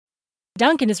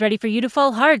Dunkin' is ready for you to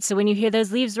fall hard, so when you hear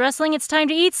those leaves rustling, it's time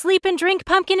to eat, sleep, and drink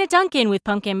pumpkin at Dunkin' with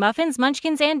pumpkin muffins,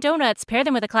 munchkins, and donuts. Pair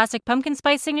them with a classic pumpkin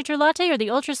spice signature latte or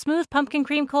the ultra-smooth pumpkin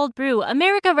cream cold brew.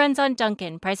 America runs on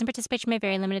Dunkin'. Price and participation may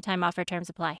vary. Limited time offer. Terms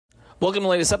apply. Welcome to the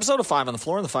latest episode of 5 on the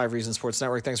Floor on the 5 Reasons Sports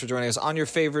Network. Thanks for joining us on your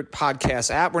favorite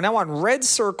podcast app. We're now on Red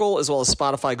Circle as well as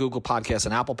Spotify, Google Podcasts,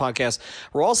 and Apple Podcasts.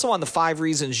 We're also on the 5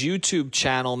 Reasons YouTube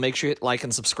channel. Make sure you hit like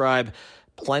and subscribe.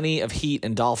 Plenty of Heat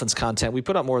and Dolphins content. We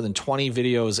put up more than 20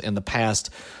 videos in the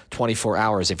past 24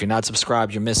 hours. If you're not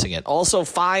subscribed, you're missing it. Also,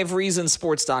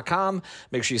 5reasonsports.com.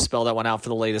 Make sure you spell that one out for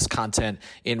the latest content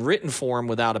in written form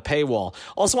without a paywall.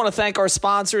 Also want to thank our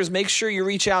sponsors. Make sure you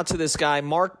reach out to this guy,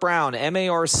 Mark Brown,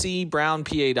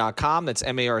 marcbrownpa.com. That's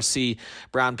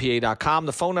marcbrownpa.com.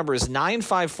 The phone number is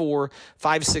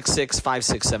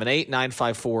 954-566-5678,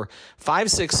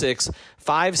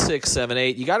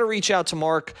 954-566-5678. You got to reach out to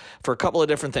Mark for a couple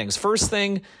of different things. First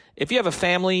thing, if you have a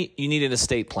family, you need an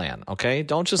estate plan, okay?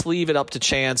 Don't just leave it up to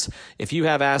chance. If you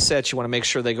have assets, you want to make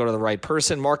sure they go to the right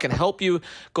person. Mark can help you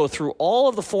go through all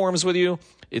of the forms with you.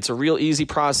 It's a real easy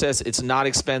process. It's not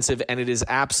expensive, and it is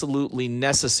absolutely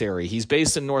necessary. He's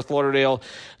based in North Lauderdale,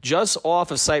 just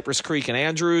off of Cypress Creek and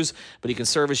Andrews, but he can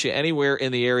service you anywhere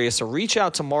in the area. So reach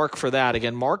out to Mark for that.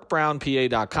 Again,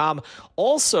 markbrownpa.com.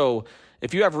 Also,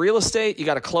 if you have real estate, you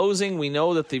got a closing. We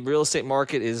know that the real estate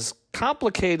market is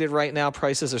complicated right now.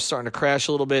 Prices are starting to crash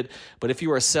a little bit. But if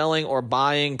you are selling or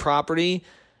buying property,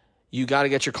 you got to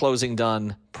get your closing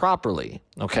done properly,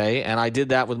 okay? And I did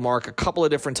that with Mark a couple of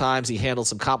different times. He handled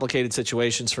some complicated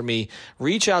situations for me.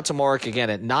 Reach out to Mark, again,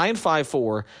 at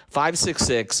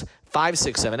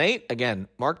 954-566-5678. Again,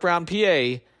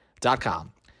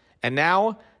 markbrownpa.com. And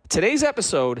now, today's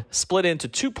episode split into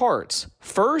two parts.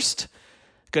 First,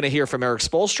 going to hear from Erik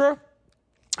Spoelstra,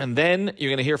 and then you're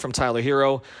going to hear from Tyler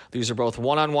Herro. These are both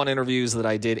one-on-one interviews that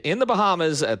I did in the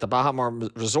Bahamas at the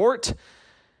Bahamas Resort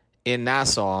in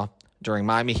Nassau during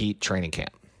Miami Heat training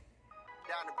camp.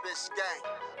 Down the Biscayne.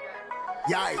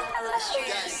 Yeah.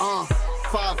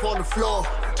 5 on the floor,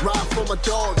 ride for my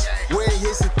dogs. Where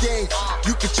here's the thing,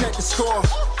 you can check the score.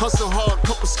 Hustle hard,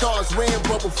 couple scars, wearing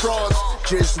rubber frauds.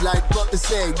 Just like Butler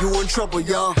said, you in trouble,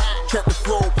 y'all. Kept the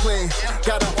floor playing,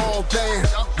 got it all banned.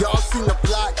 Y'all seen the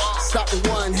block, stop with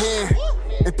one hand.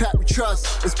 And Pat we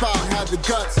trust, it's power, have the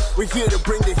guts. We're here to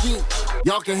bring the heat,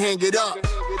 y'all can hang it up.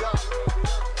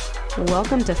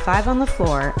 Welcome to 5 on the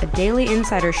Floor, a daily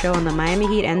insider show on the Miami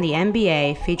Heat and the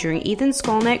NBA, featuring Ethan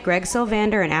Skolnick, Greg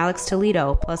Sylvander, and Alex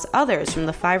Toledo, plus others from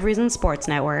the 5 Reasons Sports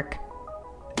Network.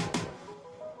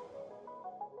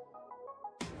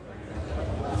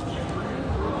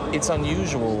 It's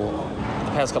unusual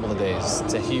the past couple of days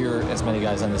to hear as many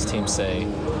guys on this team say,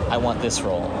 I want this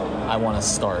role, I want to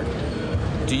start.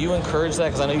 Do you encourage that?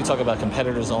 Because I know you talk about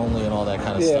competitors only and all that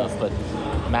kind of stuff, but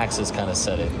Max has kind of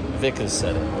said it. Vic has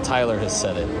said it. Tyler has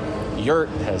said it. Yurt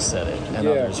has said it. And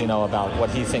others, about what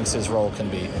he thinks his role can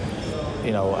be.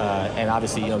 And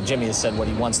obviously, Jimmy has said what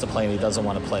he wants to play and he doesn't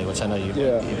want to play, which I know you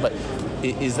do. But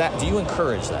is that, do you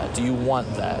encourage that? Do you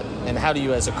want that? And how do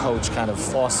you as a coach kind of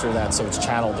foster that so it's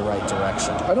channeled the right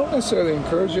direction? I don't necessarily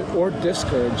encourage it or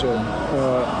discourage it.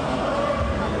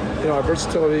 Our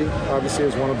versatility obviously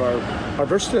is one of our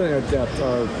versatility and our depth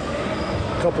are a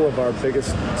couple of our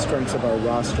biggest strengths of our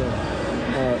roster.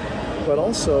 But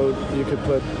also you could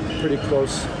put pretty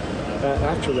close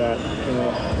after that,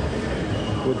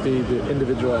 would be the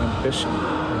individual ambition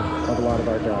of a lot of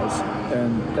our guys.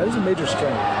 And that is a major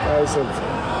strength. Guys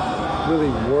have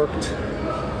really worked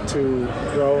to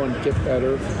grow and get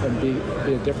better and be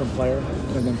a different player.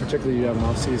 And then particularly you have an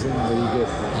off season where you get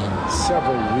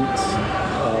several weeks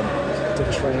to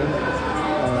train.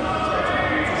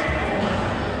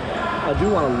 I do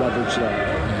want to leverage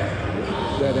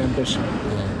that ambition.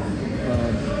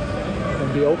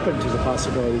 And be open to the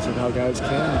possibilities of how guys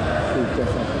can be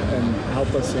different and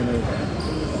help us in a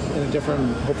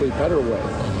different, hopefully better way.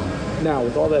 Now,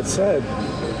 with all that said,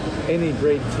 any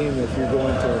great team, if you're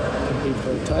going to compete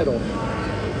for a title,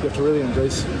 you have to really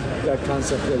embrace that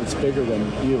concept that it's bigger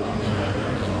than you.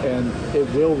 And it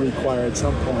will require at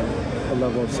some point a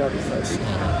level of sacrifice.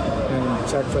 And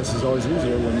sacrifice is always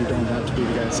easier when you don't have to be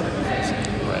the guy sacrificing.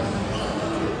 Right.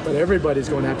 But everybody's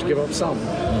going to have to give up some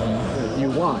that you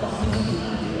want.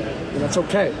 And that's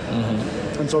okay.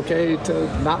 It's okay to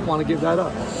not want to give that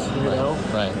up, you know?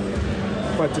 Right.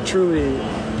 But to truly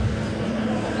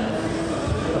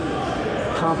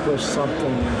accomplish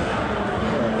something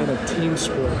in a team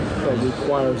sport that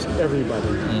requires everybody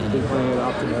to be playing at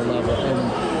an optimal level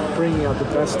and bringing out the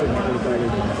best in everybody,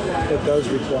 it does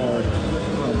require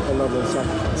a level of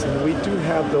sacrifice. And we do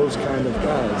have those kind of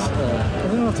guys.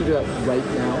 And we don't have to do that right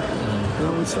now,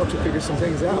 we still have to figure some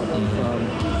things out.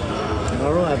 And I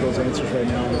don't have those answers right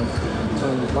now on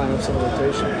lineups and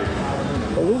rotation.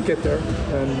 But we'll get there,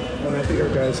 and I think our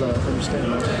guys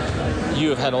understand that. You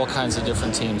have had all kinds of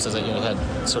different teams. As you had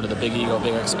sort of the big ego,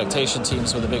 big expectation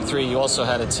teams with the big three. You also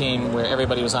had a team where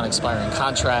everybody was on expiring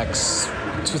contracts,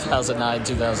 2009,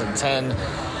 2010.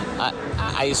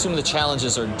 I assume the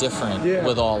challenges are different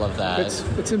with all of that.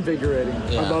 It's invigorating.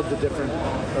 I love the different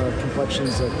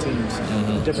complexions of teams,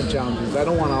 the different challenges. I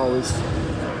don't want to always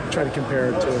try to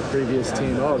compare it to a previous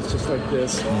team. Oh, it's just like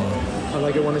this. I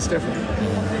like it when it's different.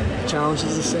 The challenge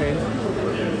is the same.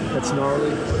 It's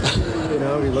gnarly.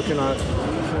 You're looking out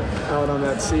on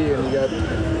that sea, and you got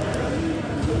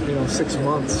 6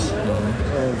 months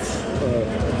of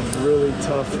really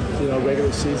tough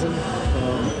regular season.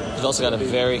 You've also got a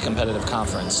very competitive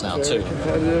conference now, too.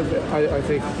 Competitive. I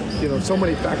think so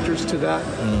many factors to that.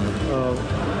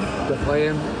 The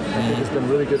play-in, I think, has been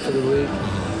really good for the league.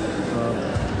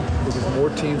 Because more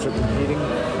teams are competing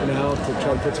now to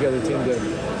try to put together a team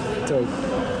to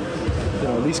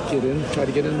at least try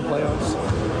to get in the playoffs.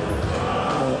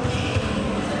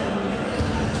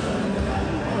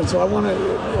 And so I want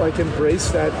to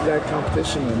embrace that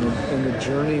competition and the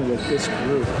journey with this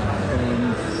group,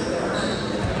 and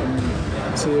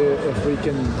see if we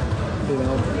can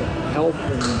help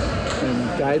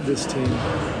and guide this team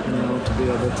to be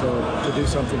able to do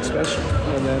something special,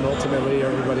 and then ultimately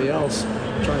everybody else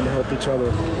trying to help each other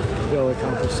to be able to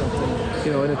accomplish something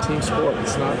in a team sport.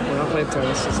 We're not playing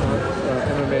tennis, it's not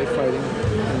MMA fighting.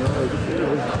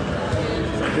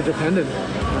 You're dependent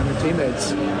on your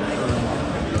teammates,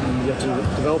 and you have to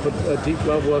develop a deep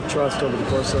level of trust over the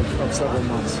course of several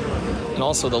months. And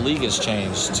also the league has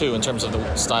changed, too, in terms of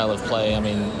the style of play. I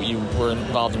mean, you were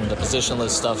involved in the positionless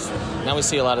stuff. Now we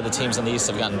see a lot of the teams in the East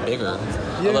have gotten bigger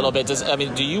a little bit.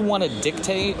 Do you want to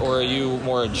dictate, or are you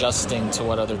more adjusting to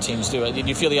what other teams do? Do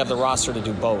you feel you have the roster to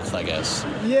do both, I guess?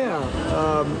 Yeah.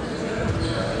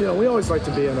 We always like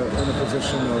to be in a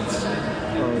position of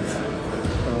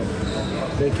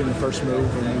making the first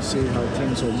move, and you see how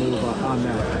teams will move on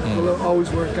that. Will it always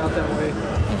work out that way?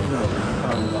 No.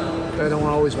 I don't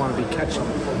always want to be catching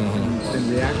and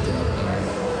reacting.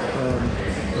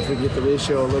 If we get the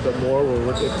ratio a little bit more where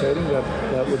we're dictating,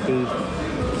 that would be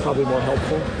probably more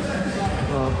helpful.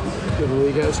 The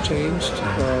league has changed.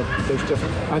 There's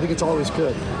different. I think it's always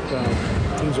good.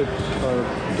 Teams are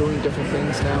doing different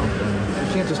things now.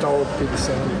 You can't just all be the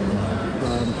same.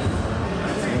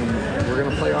 And we're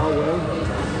going to play our way.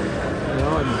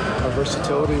 And our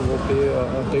versatility will be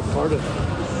a big part of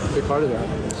that.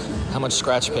 How much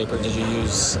scratch paper did you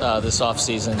use this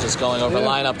offseason, just going over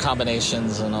lineup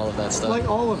combinations and all of that stuff? Like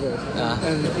all of it.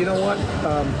 And you know what?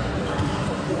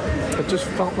 It just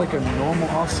felt like a normal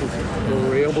offseason where we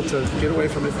were able to get away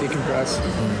from it, decompress,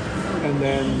 and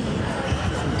then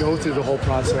go through the whole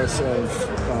process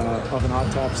of an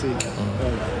autopsy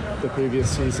of the previous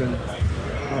season.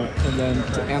 And then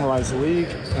to analyze the league,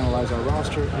 analyze our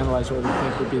roster, analyze what we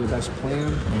think would be the best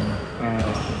plan.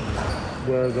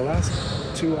 Where the last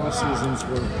 2 off seasons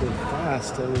were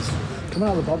fast. It was coming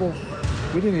out of the bubble.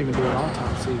 We didn't even do an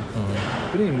autopsy.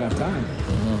 We didn't even have time.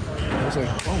 It was like,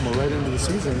 we're right into the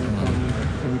season,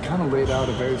 and we kind of laid out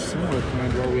a very similar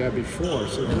plan to what we had before.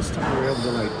 So this time we were able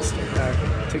to step back,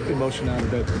 take the emotion out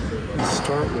of it, and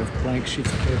start with blank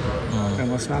sheets of paper,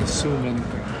 and let's not assume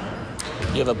anything.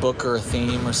 You have a book or a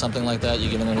theme or something like that? You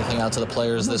giving anything out to the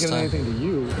players this time? I'm not giving anything to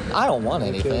you. I don't want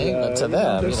anything, but to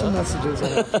them, there's some messages I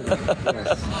have to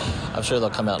yes. I'm sure they'll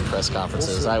come out in press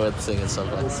conferences. I would think it's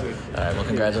something. We'll see. All right, well,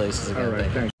 congratulations again. All right,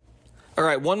 thanks. All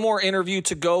right, one more interview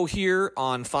to go here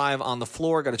on 5 on the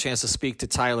Floor. Got a chance to speak to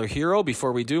Tyler Herro.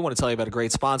 Before we do, I want to tell you about a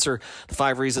great sponsor, the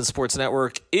 5 Reasons Sports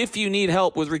Network. If you need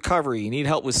help with recovery, you need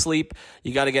help with sleep,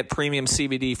 you got to get premium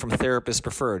CBD from Therapist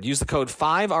Preferred. Use the code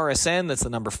 5RSN, that's the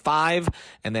number 5,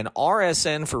 and then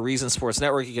RSN for Reasons Sports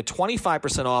Network. You get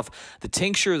 25% off the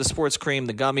tincture, the sports cream,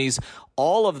 the gummies,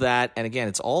 all of that. And again,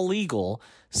 it's all legal,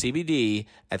 CBD,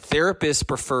 at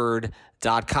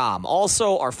therapistpreferred.com.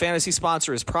 Also, our fantasy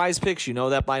sponsor is Prize Picks. You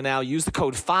know that by now. Use the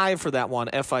code 5 for that one,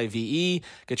 FIVE.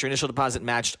 Get your initial deposit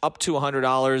matched up to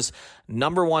 $100.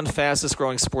 Number 1 fastest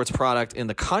growing sports product in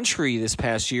the country this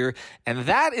past year. And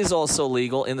that is also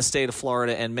legal in the state of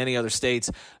Florida and many other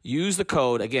states. Use the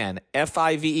code, again,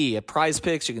 FIVE at Prize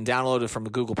Picks. You can download it from the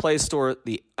Google Play Store,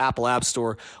 the Apple App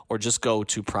Store, or just go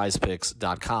to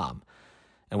prizepicks.com.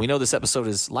 And we know this episode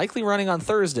is likely running on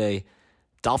Thursday.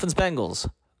 Dolphins-Bengals.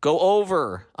 Go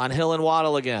over on Hill and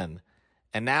Waddle again.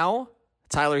 And now,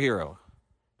 Tyler Herro.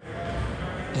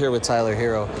 Here with Tyler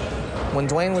Herro. When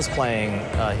Dwayne was playing,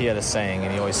 he had a saying,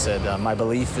 and he always said, my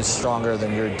belief is stronger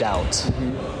than your doubt.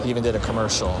 Mm-hmm. He even did a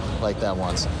commercial like that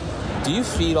once. Do you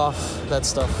feed off that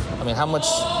stuff? I mean, how much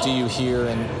do you hear,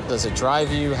 and does it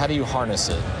drive you? How do you harness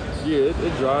it? Yeah,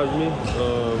 it drives me.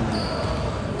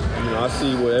 I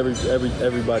see what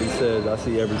everybody says. I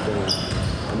see everything.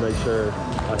 I make sure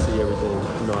I see everything.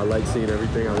 I like seeing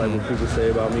everything. I like what people say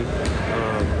about me.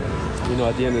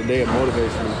 At the end of the day, it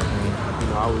motivates me.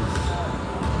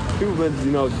 People have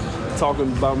been,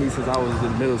 talking about me since I was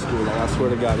in middle school. Like, I swear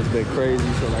to God, it's been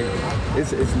crazy. So, like,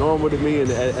 it's normal to me, and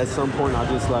at some point, I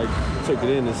just, like, took it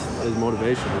in as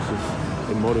motivation.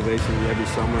 It motivates me every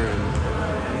summer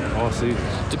and all season.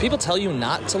 Do people tell you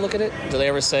not to look at it? Do they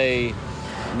ever say...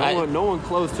 No one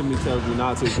close to me tells me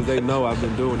not to, because they know I've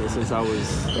been doing it since I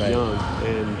was young,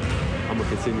 and I'm going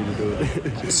to continue to do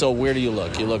it. So where do you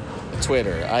look? You look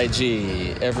Twitter,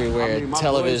 IG, everywhere, my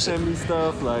television. Boys send me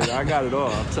stuff. Like, I got it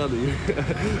all, I'm telling you.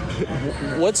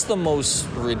 What's the most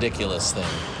ridiculous thing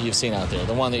you've seen out there?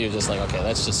 The one that you're just like, okay,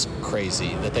 that's just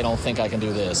crazy, that they don't think I can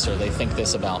do this, or they think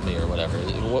this about me, or whatever.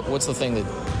 What's the thing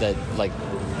that like,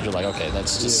 you're like, okay,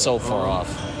 that's just so far off?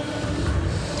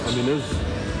 I mean,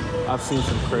 I've seen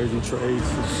some crazy trades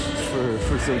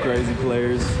for some crazy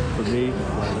players. For me,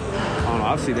 I don't know.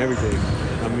 I've seen everything.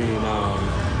 I mean,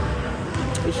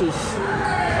 it's just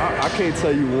I can't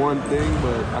tell you one thing,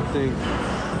 but I think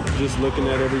just looking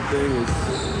at everything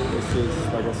it's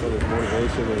just, like I said, it's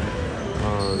motivation, and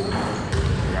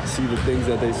I see the things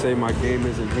that they say my game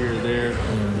isn't here or there.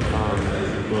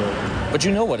 But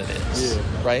you know what it is,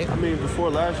 right? I mean, before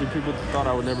last year, people thought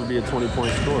I would never be a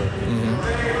 20-point scorer.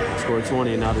 I scored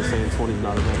 20, and now they're saying 20 is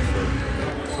not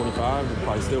enough. So 25, it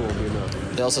probably still won't be enough.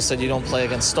 They also said you don't play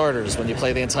against starters when you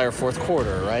play the entire fourth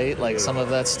quarter, right? Like some of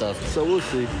that stuff. So we'll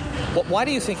see. Why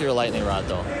do you think you're a lightning rod,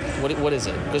 though? What is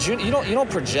it? Because you don't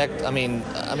project. I mean,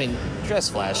 dress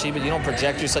flashy, but you don't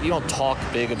project yourself. You don't talk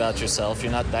big about yourself.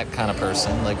 You're not that kind of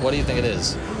person. Like, what do you think it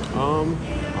is? I don't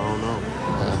know.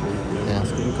 My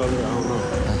skin color, I don't know.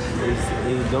 It's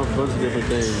a bunch of different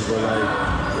things, but like,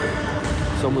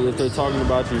 if they're talking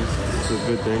about you, it's a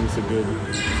good thing. It's a good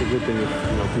thing if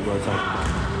people are talking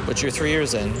about you. But you're 3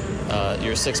 years in.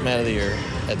 You're 6th man of the year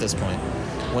at this point.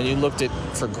 When you looked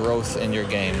for growth in your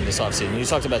game this offseason, you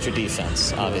talked about your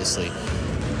defense, obviously.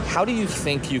 How do you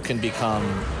think you can become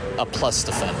a plus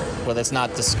defender, where that's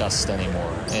not discussed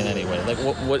anymore in any way? Like,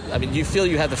 do you feel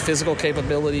you have the physical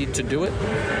capability to do it?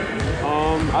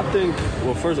 I think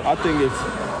if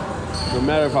no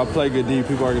matter if I play good D,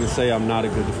 people are going to say I'm not a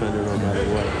good defender no matter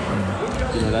what.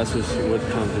 That's just what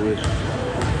comes with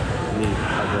me,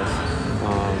 I guess.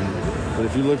 But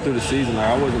if you look through the season,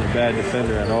 I wasn't a bad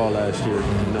defender at all last year.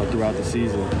 Throughout the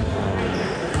season,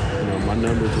 my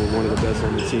numbers were one of the best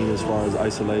on the team as far as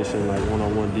isolation, like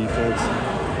one-on-one defense.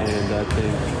 And I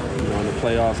think in the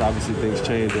playoffs, obviously things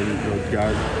change, and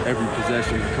guys, every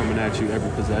possession is coming at you,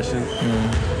 every possession.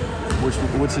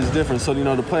 Which is different. So, the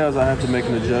playoffs, I have to make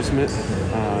an adjustment,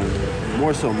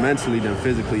 more so mentally than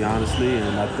physically, honestly.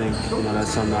 And I think, that's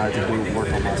something I have to do,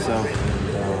 work on myself.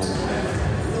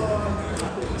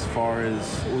 As far as,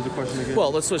 what was the question again?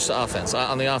 Well, let's switch to offense.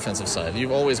 On the offensive side,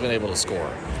 you've always been able to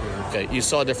score. Okay, you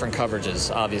saw different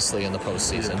coverages, obviously, in the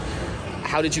postseason.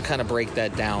 How did you kind of break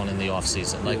that down in the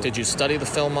offseason? Like, did you study the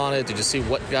film on it? Did you see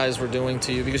what guys were doing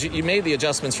to you? Because you made the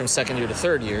adjustments from second year to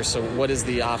third year, so what is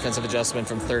the offensive adjustment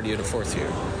from third year to fourth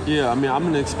year? Yeah, I mean, I'm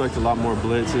going to expect a lot more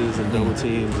blitzes and double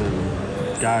teams and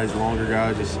longer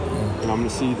guys. I'm going to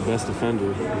see the best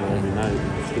defender every night.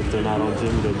 If they're not on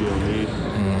Jimmy, they'll be on me.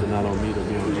 If they're not on me, they'll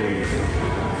be on Jimmy. So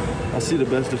I see the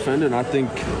best defender, and I think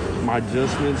my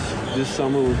adjustments this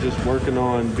summer were just working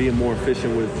on being more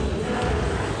efficient with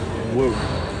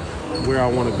where I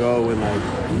want to go, and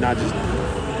not just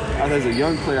as a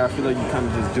young player, I feel like you kind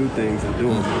of just do things and do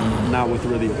them, not with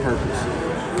really a purpose.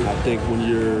 I think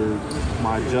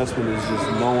my adjustment is just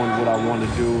knowing what I want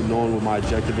to do, knowing what my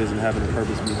objective is, and having a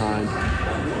purpose behind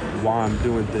why I'm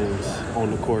doing things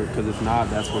on the court. Because if not,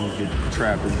 that's when you get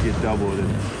trapped and you get doubled.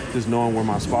 And just knowing where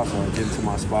my spots are, getting to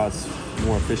my spots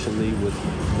more efficiently with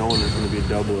knowing there's going to be a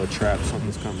double, a trap,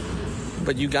 something's coming.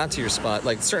 But you got to your spot,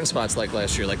 like certain spots like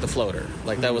last year, like the floater.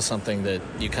 Like that was something that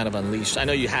you kind of unleashed. I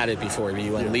know you had it before, but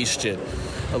you unleashed it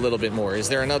a little bit more. Is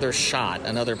there another shot,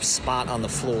 another spot on the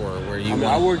floor where you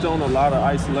I worked on a lot of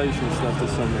isolation stuff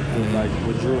this summer, like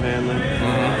with Drew handling.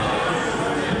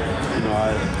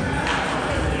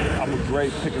 I'm I'm a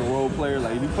great pick and roll player.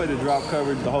 Like if you play the drop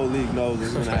coverage, the whole league knows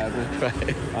it's going to happen.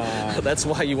 Right. That's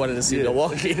why you wanted to see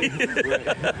Milwaukee.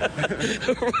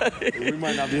 Right. We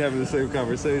might not be having the same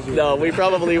conversation. No, we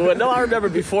probably would. No, I remember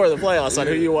before the playoffs on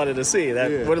who you wanted to see.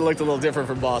 That would have looked a little different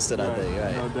from Boston, I think.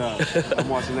 Right? No doubt. I'm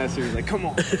watching that series like, come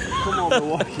on,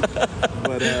 Milwaukee.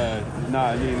 But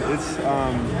I mean it's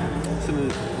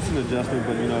an adjustment,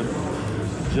 but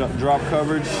drop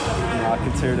coverage, I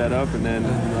can tear that up, and then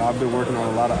I've been working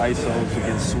on a lot of ISOs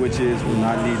against switches with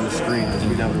not needing the screen, just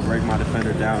being able to break my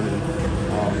defender down, and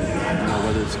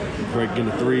whether it's getting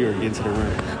a three or getting to the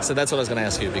rim. So that's what I was going to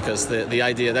ask you, because the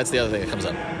idea, that's the other thing that comes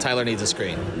up. Tyler needs a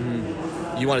screen.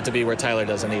 Mm-hmm. You want it to be where Tyler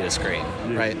doesn't need a screen,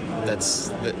 right? That's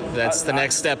the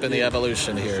next step in the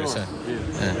evolution here. Sure. So,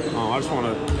 I just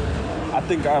want to. I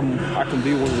think I can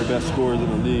be one of the best scorers in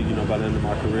the league, by the end of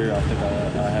my career. I think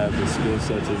I have the skill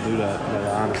set to do that. Like,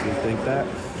 I honestly think that.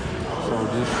 So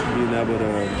just being able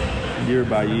to, year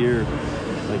by year,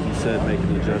 like you said,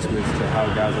 making adjustments to how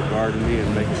guys are guarding me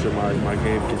and making sure my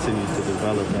game continues to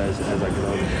develop as I get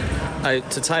older.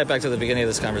 To tie it back to the beginning of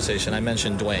this conversation, I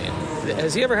mentioned Dwayne.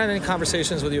 Has he ever had any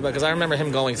conversations with you about, because I remember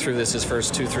him going through this his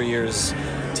first 2-3 years,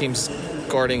 teams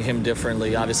guarding him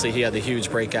differently. Obviously, he had the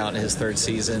huge breakout in his third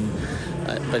season.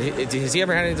 But has he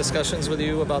ever had any discussions with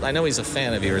you about? I know he's a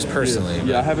fan of yours personally.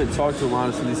 Yeah, I haven't talked to him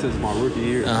honestly since my rookie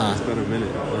year. It's been a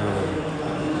minute.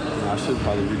 I should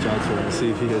probably reach out to him and see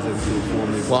if he has anything for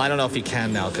me. Well, I don't know if he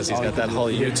can now because he's got that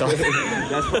whole Utah.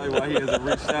 That's probably why he hasn't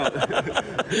reached out.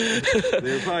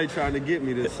 They're probably trying to get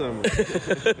me this summer.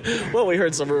 Well, we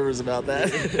heard some rumors about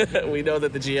that. We know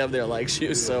that the GM there likes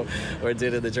you, or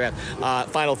did in the draft.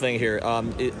 Final thing here.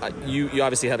 You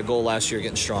obviously had a goal last year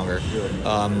getting stronger,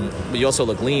 but you also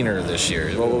look leaner this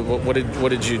year. What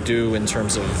did you do in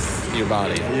terms of your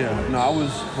body? Yeah, no,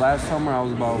 last summer I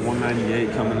was about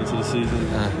 198 coming into the season.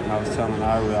 I was telling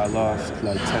Ira I lost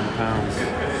like 10 pounds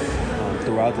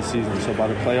throughout the season. So by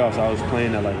the playoffs, I was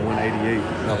playing at like 188.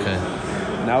 Okay.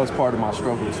 And that was part of my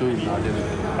struggle too.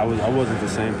 I wasn't the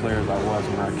same player as I was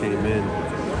when I came in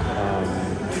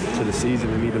to the season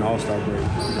and even All-Star break.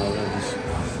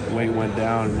 Weight went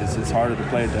down, and it's harder to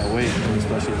play at that weight,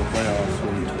 especially in the playoffs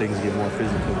when things get more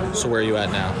physical. So where are you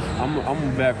at now?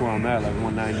 I'm back where I'm at, like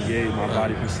 198. My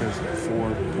body percent's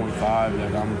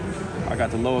 4.5. Like I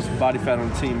got the lowest body fat on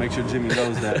the team. Make sure Jimmy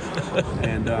knows that.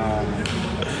 And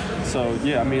so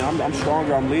yeah, I mean I'm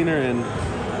stronger, I'm leaner, and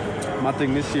my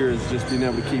thing this year is just being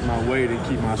able to keep my weight and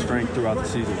keep my strength throughout the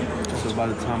season. So by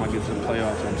the time I get to the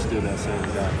playoffs, I'm still that same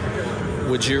guy.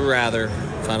 Would you rather?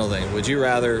 Final thing. Would you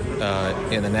rather,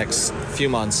 in the next few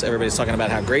months, everybody's talking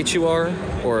about how great you are,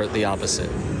 or the opposite?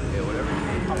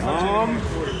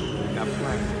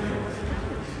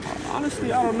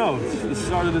 Honestly, I don't know. It's the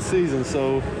start of the season,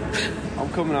 so I'm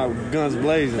coming out guns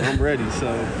blazing. I'm ready. So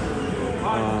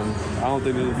I don't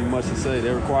think there'll be much to say.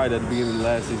 They were quiet at the beginning of the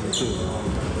last season too.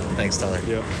 Thanks, Tyler.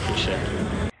 Yep. Appreciate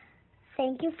it.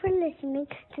 Thank you for listening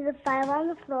to the Five on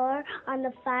the Floor on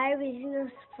the Five Regional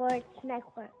Sports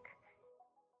Network.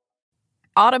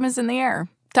 Autumn is in the air.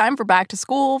 Time for back to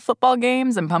school, football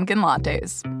games, and pumpkin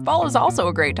lattes. Fall is also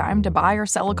a great time to buy or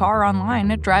sell a car online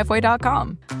at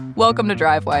Driveway.com. Welcome to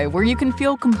Driveway, where you can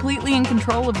feel completely in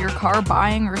control of your car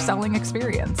buying or selling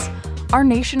experience. Our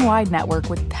nationwide network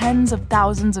with tens of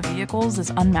thousands of vehicles is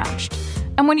unmatched.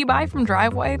 And when you buy from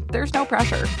Driveway, there's no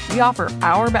pressure. We offer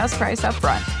our best price up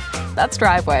front. That's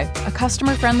Driveway, a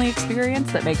customer-friendly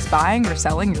experience that makes buying or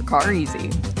selling your car easy.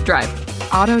 Driveway,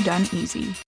 auto done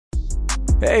easy.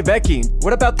 Hey, Becky,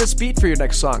 what about this beat for your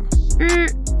next song?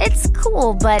 It's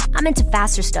cool, but I'm into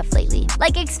faster stuff lately,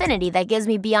 like Xfinity that gives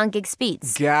me beyond gig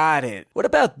speeds. Got it. What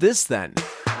about this then?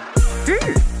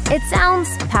 It sounds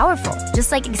powerful,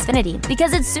 just like Xfinity.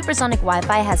 Because its supersonic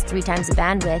Wi-Fi has 3 times the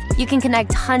bandwidth, you can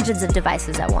connect hundreds of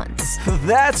devices at once.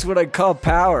 That's what I call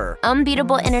power.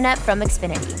 Unbeatable internet from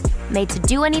Xfinity. Made to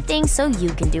do anything so you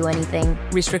can do anything.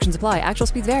 Restrictions apply. Actual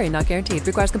speeds vary, not guaranteed.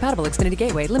 Requires compatible Xfinity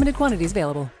gateway. Limited quantities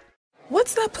available.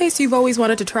 What's that place you've always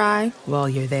wanted to try? Well,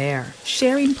 you're there.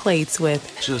 Sharing plates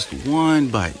with... just one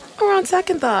bite. Or on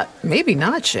second thought, maybe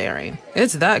not sharing.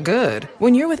 It's that good.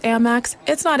 When you're with Amex,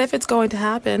 it's not if it's going to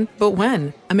happen, but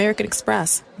when. American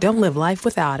Express. Don't live life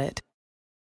without it.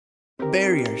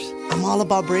 Barriers. I'm all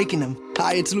about breaking them.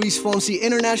 Hi, it's Luis Fonsi,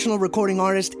 international recording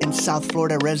artist and South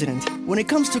Florida resident. When it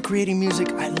comes to creating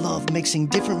music, I love mixing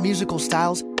different musical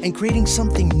styles and creating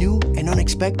something new and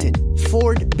unexpected.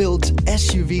 Ford builds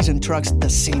SUVs and trucks the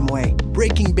same way,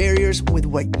 breaking barriers with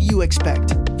what you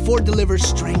expect. Ford delivers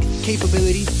strength,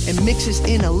 capability, and mixes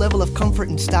in a level of comfort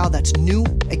and style that's new,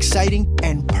 exciting,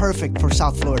 and perfect perfect for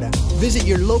South Florida. Visit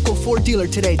your local Ford dealer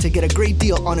today to get a great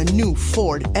deal on a new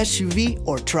Ford SUV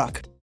or truck.